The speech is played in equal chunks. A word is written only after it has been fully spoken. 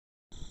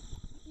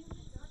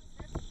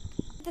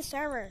The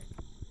server.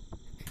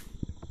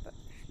 But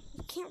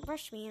you can't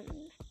rush me.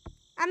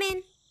 I'm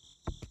in.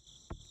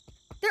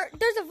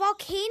 There's a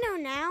volcano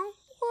now.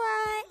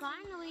 What?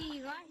 Finally,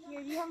 you got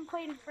here. You haven't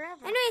played in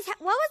forever. Anyways,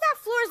 what was that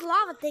floor's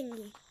lava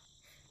thingy?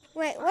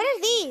 Wait, what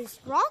are these?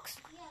 Rocks?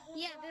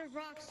 Yeah, they're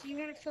rocks. You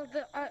want to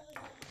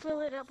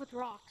fill it up with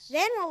rocks.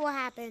 Then what will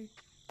happen?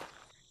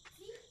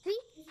 See?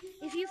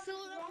 If you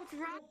fill it up with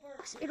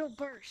rocks, it'll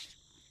burst.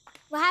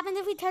 What happens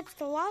if we touch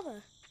the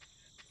lava?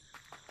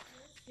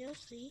 You'll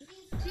see.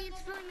 See,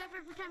 it's filling up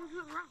every time we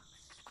put rocks.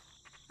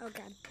 Oh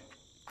god.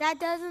 That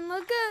doesn't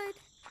look good.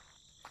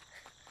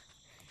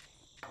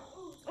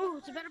 Oh,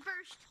 it's about to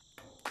burst.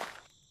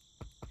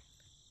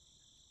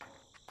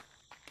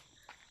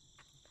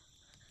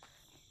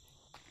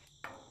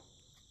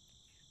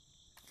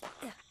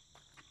 Yeah.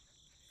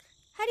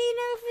 How do you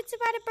know if it's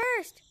about to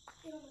burst?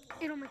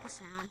 It'll make a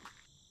sound.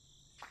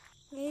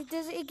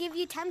 Does it give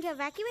you time to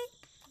evacuate?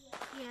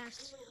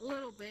 Yes, a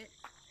little bit.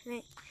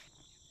 Right.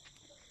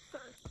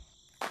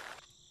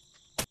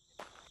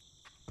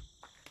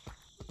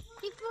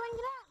 Keep filling it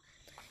up.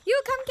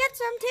 You come get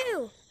some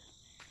too.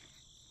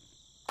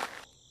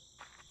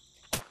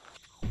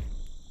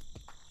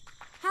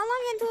 How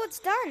long until it's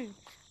done?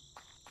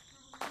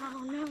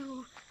 Oh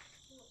no.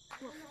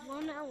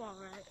 Well, no, all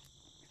right.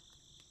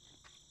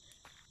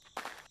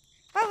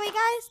 By the way,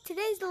 guys,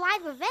 today's the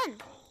live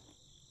event.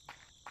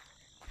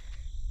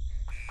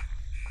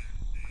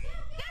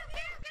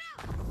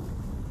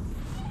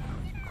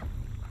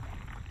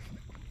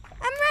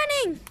 I'm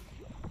running.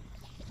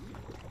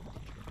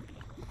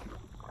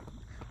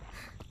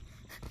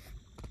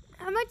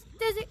 How much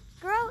does it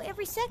grow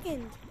every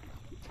second?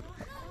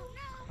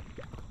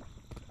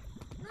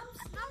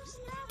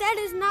 That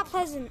is not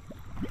pleasant.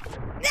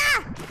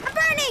 Ah! I'm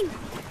burning!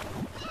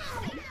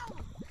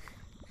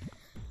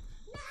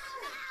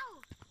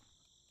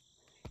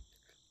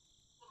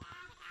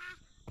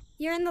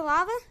 You're in the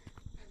lava?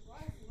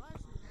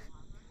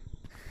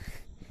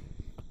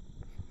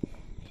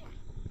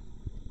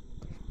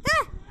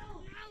 Ah!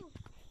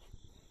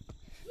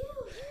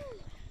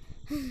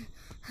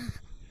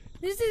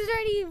 This is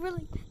already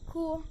really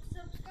cool.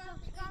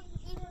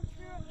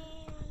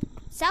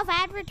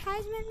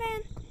 Self-advertisement,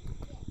 man?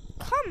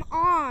 Come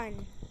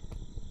on.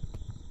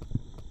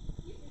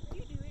 You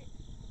do it.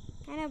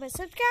 I know, but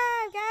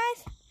subscribe,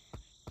 guys.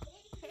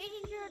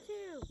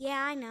 Agent02.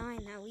 Yeah, I know.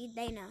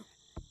 They know.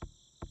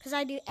 Because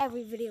I do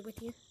every video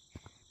with you.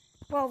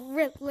 Well,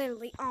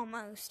 literally,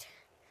 almost.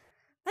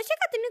 Let's check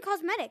out the new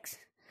cosmetics.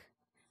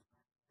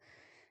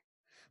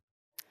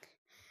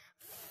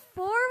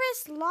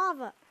 Forest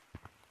lava.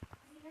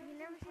 You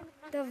never seen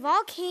The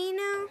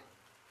volcano.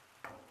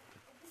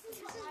 This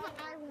is what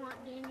I want,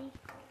 Danny.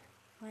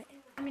 What?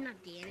 I mean,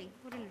 not Danny.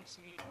 What am I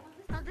saying?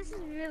 Oh, this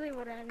is really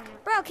what I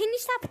want. Bro, can you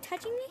stop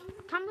touching me?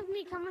 Come with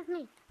me. Come with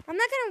me. I'm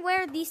not going to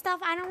wear these stuff.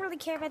 I don't really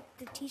care about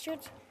the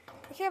t-shirts.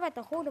 I care about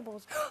the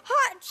holdables.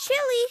 Hot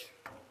chili!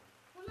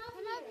 Come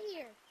up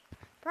here.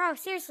 Bro,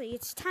 seriously,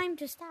 it's time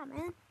to stop,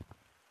 man.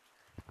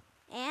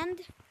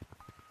 And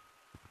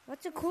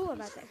what's so cool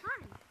about that?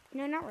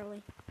 No, not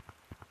really.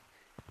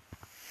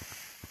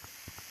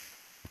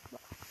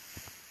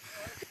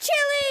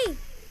 Chili!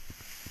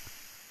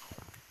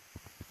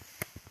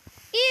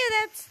 Ew,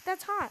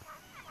 that's hot.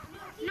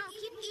 No,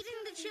 keep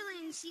eating the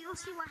chili and you'll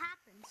see what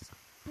happens.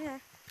 Yeah.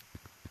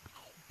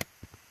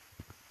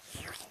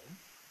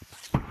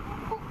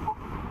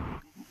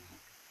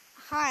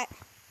 Hot.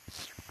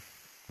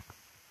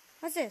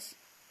 What's this?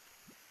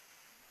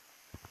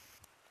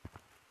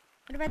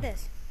 What about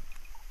this?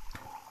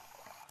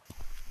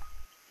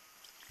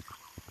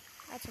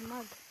 That's a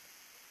mug.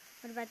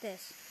 What about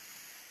this?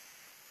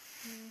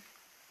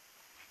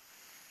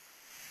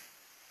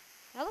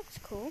 That looks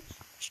cool.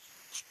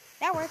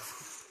 That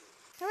works.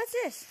 So what's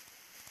this?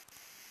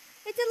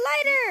 It's a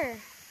lighter!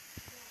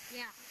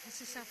 Yeah,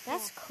 this is so cool.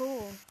 That's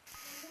cool.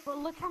 But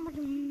look how much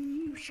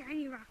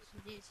shiny rocks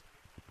it is.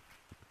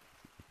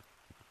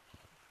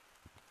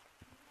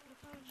 Look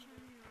how much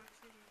shiny rocks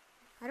it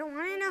is. I don't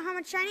want to know how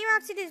much shiny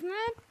rocks it is,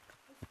 man.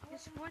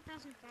 It's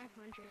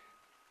 4,500.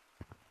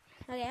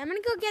 Okay, I'm gonna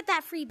go get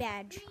that free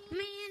badge.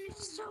 Man,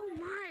 it's so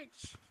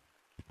much.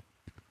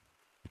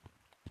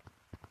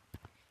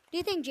 Do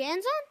you think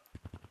Jan's on?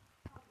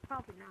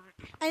 Probably not.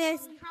 And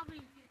there's,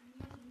 Probably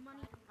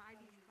money to buy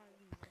these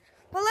probably.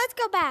 well, let's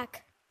go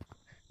back.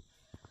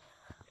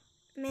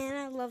 Man,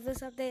 I love this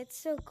update. It's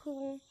so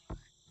cool.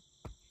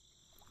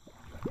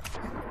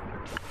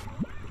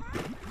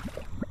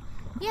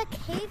 Yeah,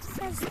 caves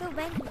are still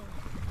been here.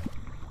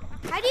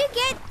 How do you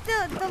get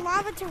the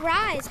lava to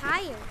rise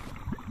higher?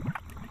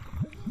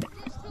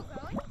 Is it still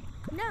going?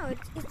 No,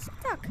 it's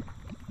stuck.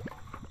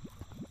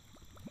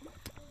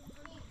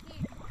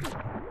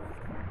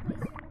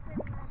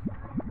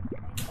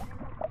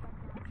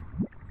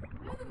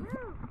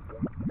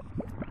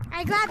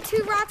 I grabbed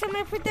 2 rocks. I'm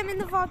gonna put them in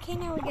the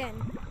volcano again.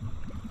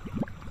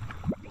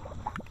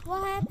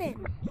 What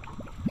happened?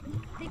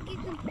 I think you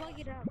can plug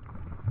it up.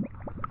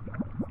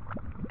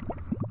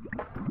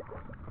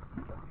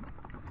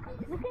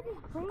 Look at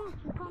this branch.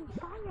 It's on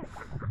fire.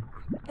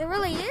 It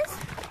really is?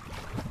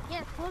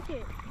 Yes, look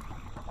it.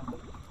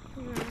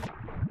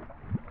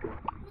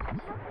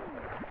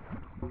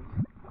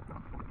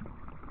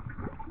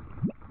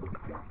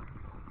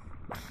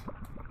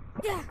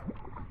 Yeah.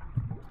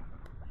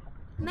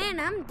 Man,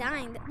 I'm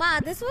dying. Wow,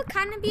 this would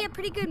kind of be a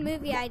pretty good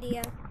movie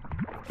idea.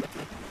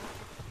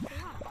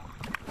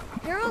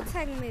 Girl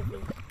tag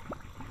movie.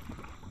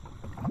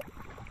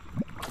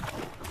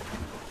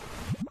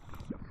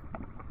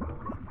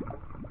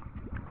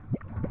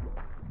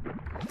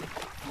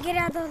 Get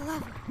out of the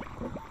lava.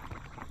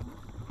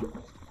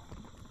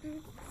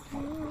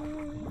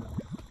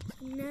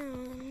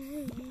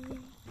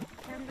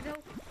 Time to go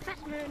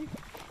fast, man.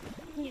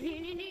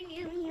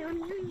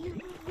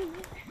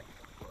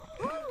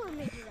 Oh, let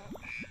me do that.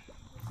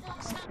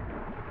 Stop.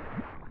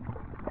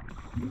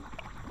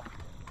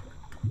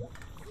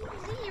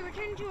 See, you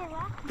returned to a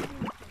rock.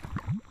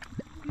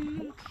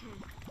 Okay.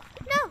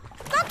 No!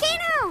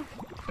 Volcano!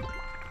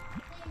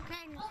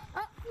 Okay.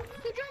 Oh,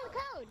 who joined the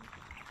code?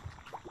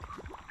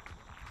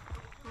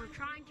 We're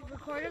trying to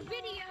record a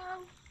video.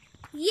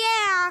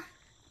 Yeah!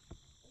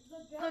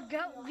 The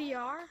Goat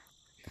VR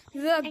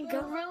and The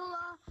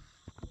Gorilla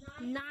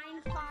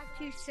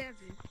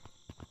 9527.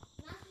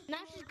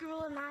 Not just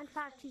Gorilla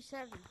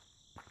 9527.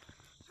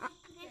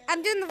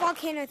 I'm doing the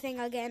volcano thing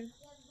again.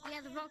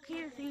 Yeah, the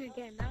volcano thing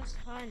again. That was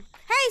fun.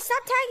 Hey,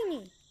 stop tagging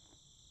me!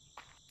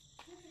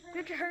 You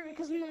have to hurry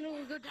because then it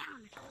will go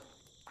down.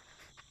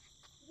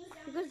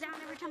 It goes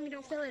down every time you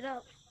don't fill it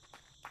up.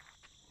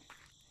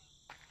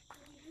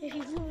 If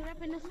you fill it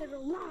up enough,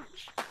 it'll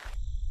launch.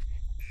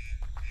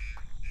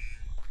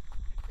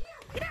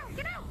 Get out!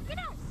 Get out! Get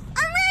out!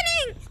 I'm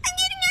running! I'm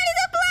getting out of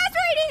the blast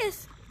radius!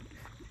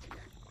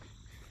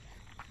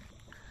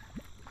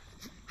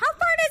 How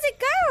far does it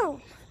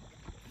go?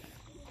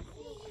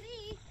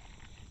 See?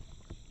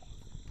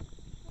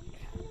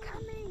 I'm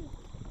coming.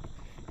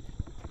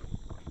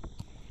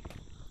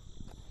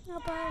 No,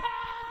 bro.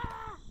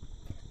 Ah!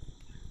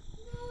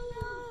 No!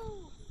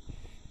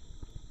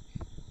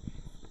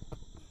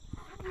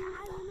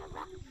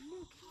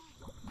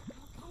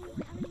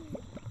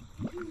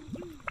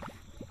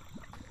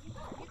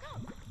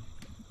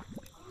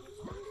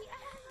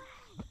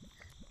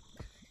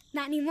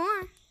 Not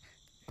anymore.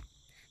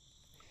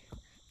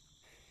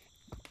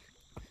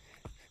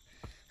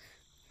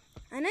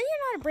 I know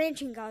you're not a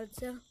branching god,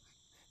 so.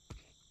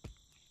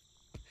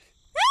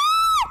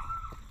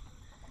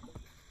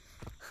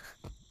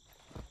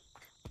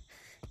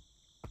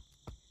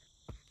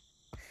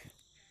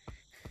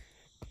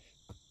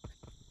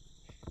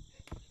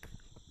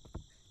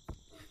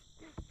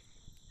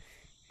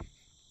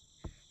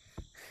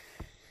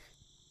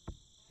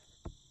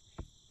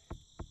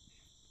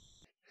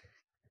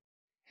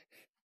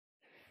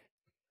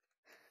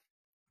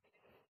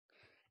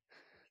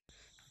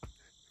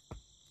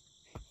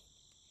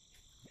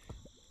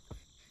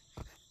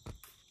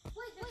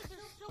 Wait,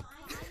 there's still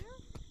fire?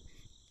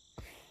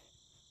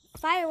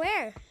 Fire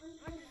where?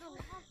 Under the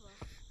lava.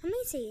 Let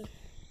me see.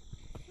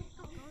 It's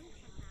still going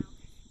somehow.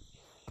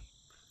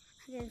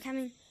 Okay,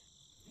 coming.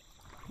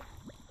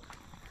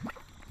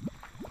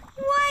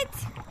 What?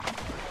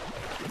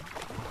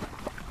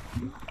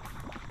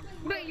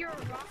 But you're a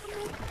rocket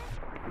maker?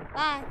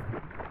 Bye.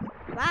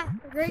 Bye.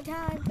 A great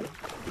time.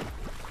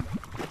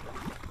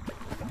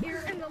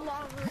 You're in the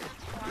lava, that's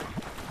why.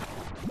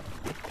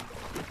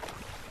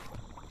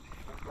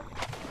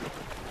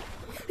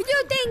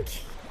 You think?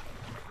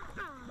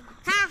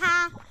 Ha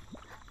ha.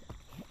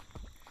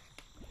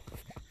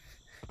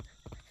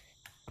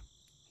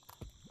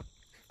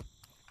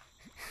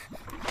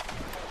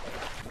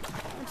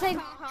 I'm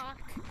saying,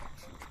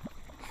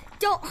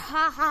 don't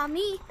ha ha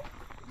me,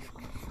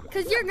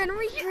 cause you're gonna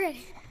regret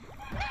it.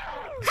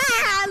 Ha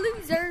ha,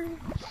 loser.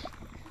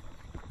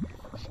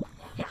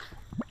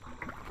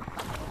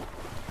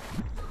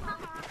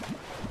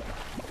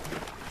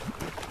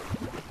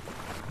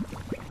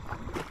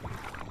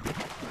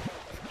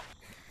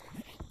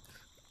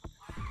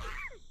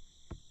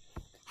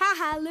 Ha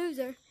ha,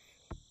 loser.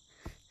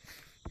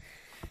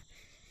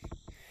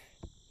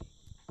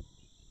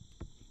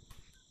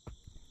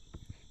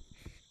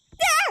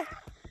 Yeah!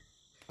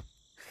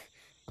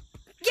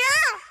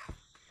 Yeah!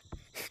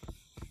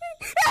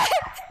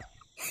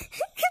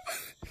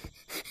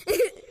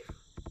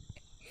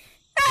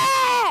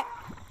 Ah!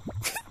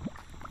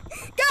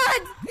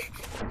 God!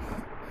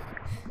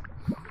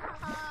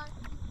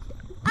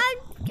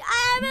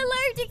 I'm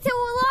allergic to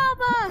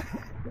lava!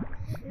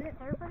 Is it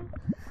everybody?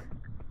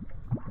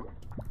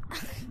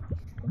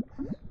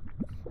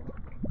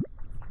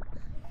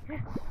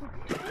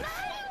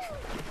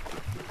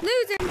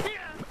 Loser!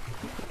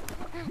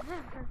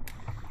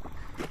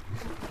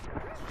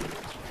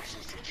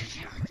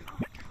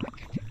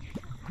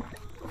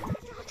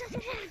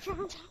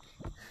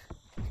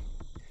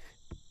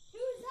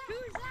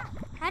 Who's that?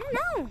 I don't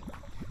know.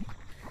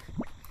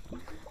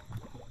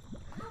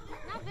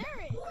 Not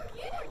Barrett.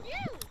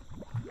 You.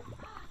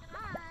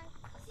 Hi.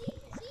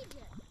 CJ.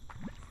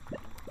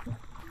 Come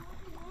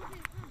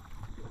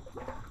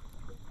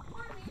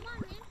on,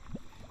 man.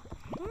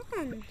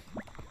 on.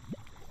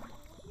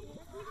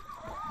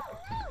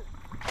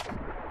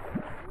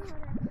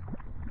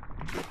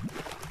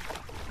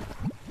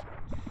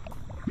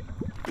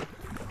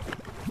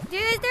 Dude,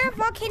 is there a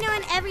volcano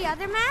in every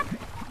other map?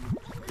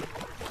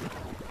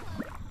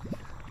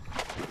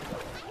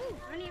 Ooh,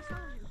 I need to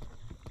follow him.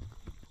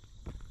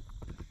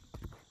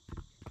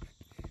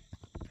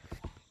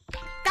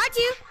 Got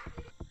you.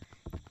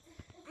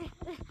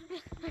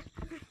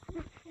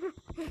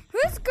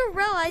 Who's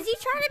Gorilla? Is he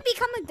trying to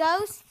become a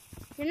ghost?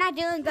 You're not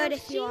doing good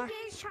if you are.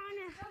 CJ's trying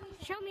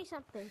to show me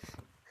something.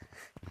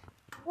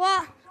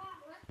 What?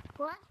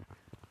 What?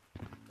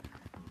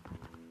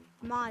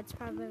 Mods,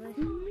 probably.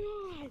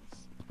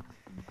 Mods.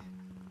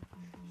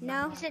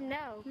 No? He said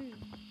no.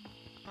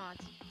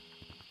 Mods.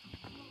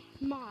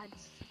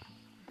 Mods.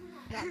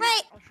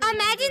 Wait,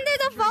 imagine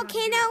there's a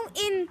volcano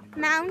in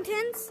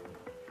mountains.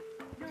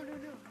 No,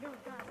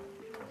 God.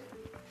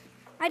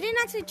 I didn't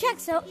actually check,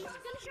 so... He's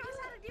gonna show us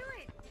how to do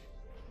it.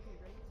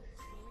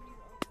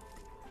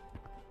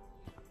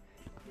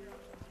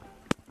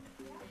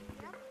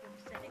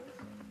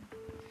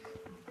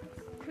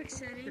 Quick Go to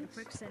settings.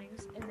 quick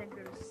settings, and then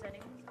go to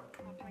settings,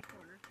 top right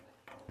corner.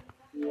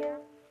 Yeah.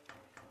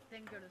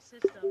 Then go to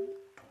system,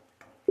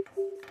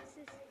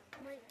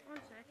 Wait, 1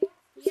 second.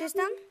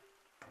 System?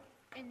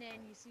 and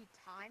then you see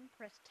time,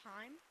 press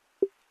time.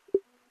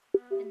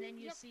 And then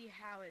you see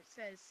how it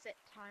says set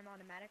time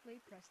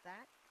automatically, press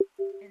that.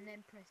 And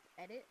then press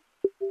edit.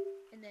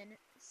 And then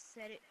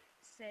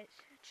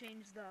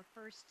change the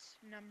first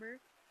number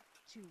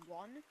to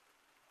 1.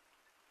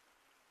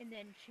 And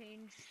then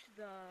change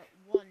the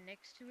 1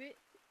 next to it,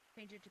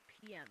 change it to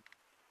PM.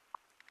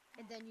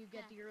 And then you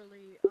get the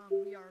early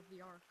VR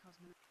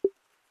cosmetic.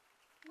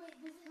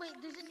 Wait,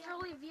 does it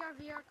show you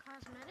VR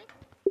cosmetic?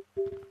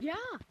 Yeah,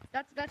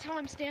 that's how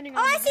I'm standing Oh,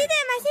 on I the see bed.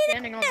 them, I see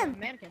Standing on them. the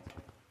mannequins.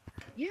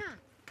 Yeah.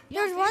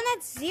 There's see? one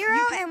that's 0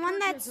 You can't and one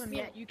purchase that's... them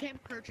yet. You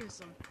can't purchase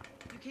them.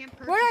 You can't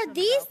purchase What are them,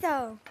 these,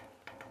 though.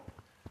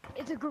 though?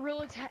 It's a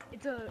Gorilla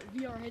it's a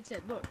VR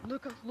headset.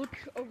 Look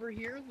over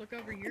here. Look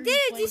over here. Dude, He's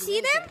did you playing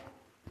see Gorilla them?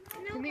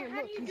 Tag. No, Come here, but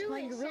how look, do you he's do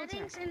playing it? Gorilla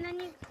Settings, Tag. and then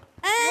you...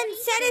 And then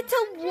set it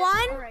to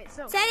 1. Alright,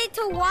 so Set it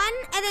to 1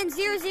 and then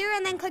 0, 0,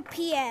 and then click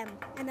PM.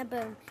 And then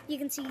boom. You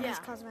can see these Yeah.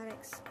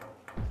 cosmetics.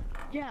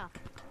 yeah.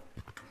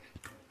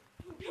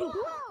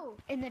 Whoa!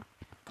 And then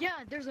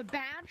there's a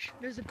badge.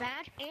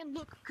 And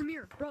look, come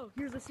here, bro.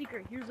 Here's a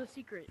secret.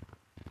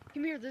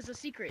 Come here, there's a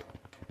secret.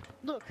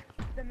 Look,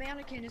 the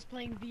mannequin is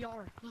playing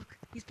VR. Look,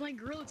 he's playing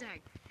Gorilla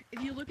Tag.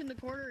 If you look in the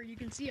corner, you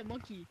can see a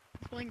monkey.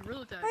 He's playing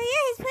Gorilla Tag. Oh,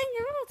 yeah, he's playing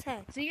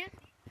Gorilla Tag. See it?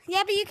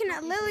 Yeah, but you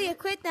can literally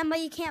equip them, but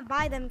you can't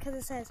buy them because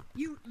it says...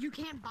 You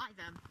can't buy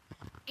them.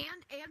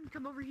 And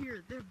come over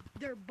here.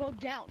 They're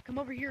bugged out. Come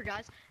over here,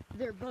 guys.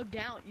 They're bugged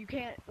out. You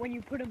can't, when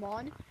you put them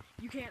on,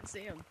 you can't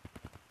see them.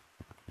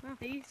 Huh.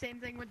 See, same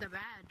thing with the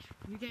badge.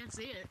 You can't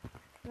see it.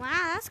 Wow,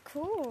 that's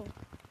cool.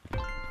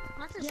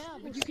 That's a Yeah,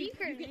 but you can-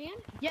 secret, you can- man.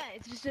 Yeah,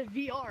 it's just a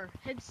VR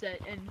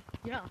headset, and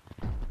yeah.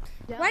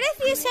 What if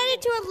you set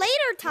it to a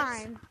later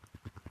time?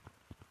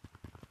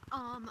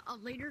 A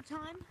later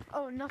time?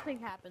 Oh, nothing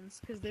happens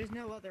because there's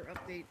no other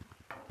update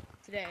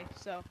today.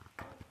 So,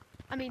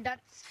 I mean,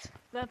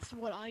 that's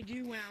what I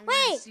do when I want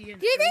Wait, to see do an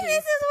you think early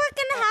this is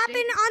what's gonna happen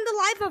update. on the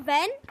live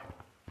event?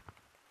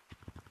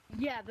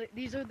 Yeah,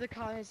 these are the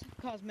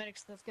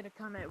cosmetics that's gonna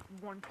come at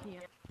 1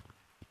 p.m.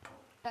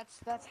 That's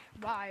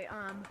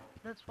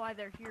why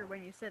they're here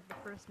when you set the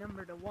first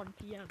number to 1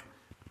 p.m.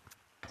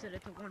 Set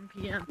it to 1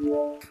 p.m.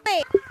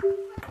 Wait,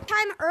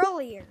 time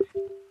earlier.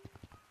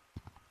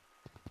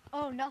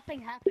 Oh, nothing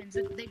happens.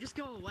 They just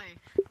go away.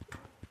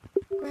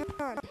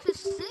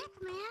 This is sick,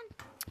 man.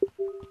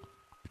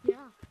 Yeah.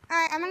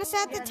 Alright, I'm gonna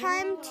set the Yeah,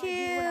 time this is what I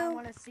do when I to...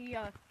 want to see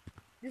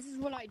this is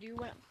what I do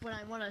when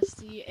I want to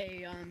see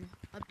a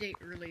update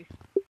early.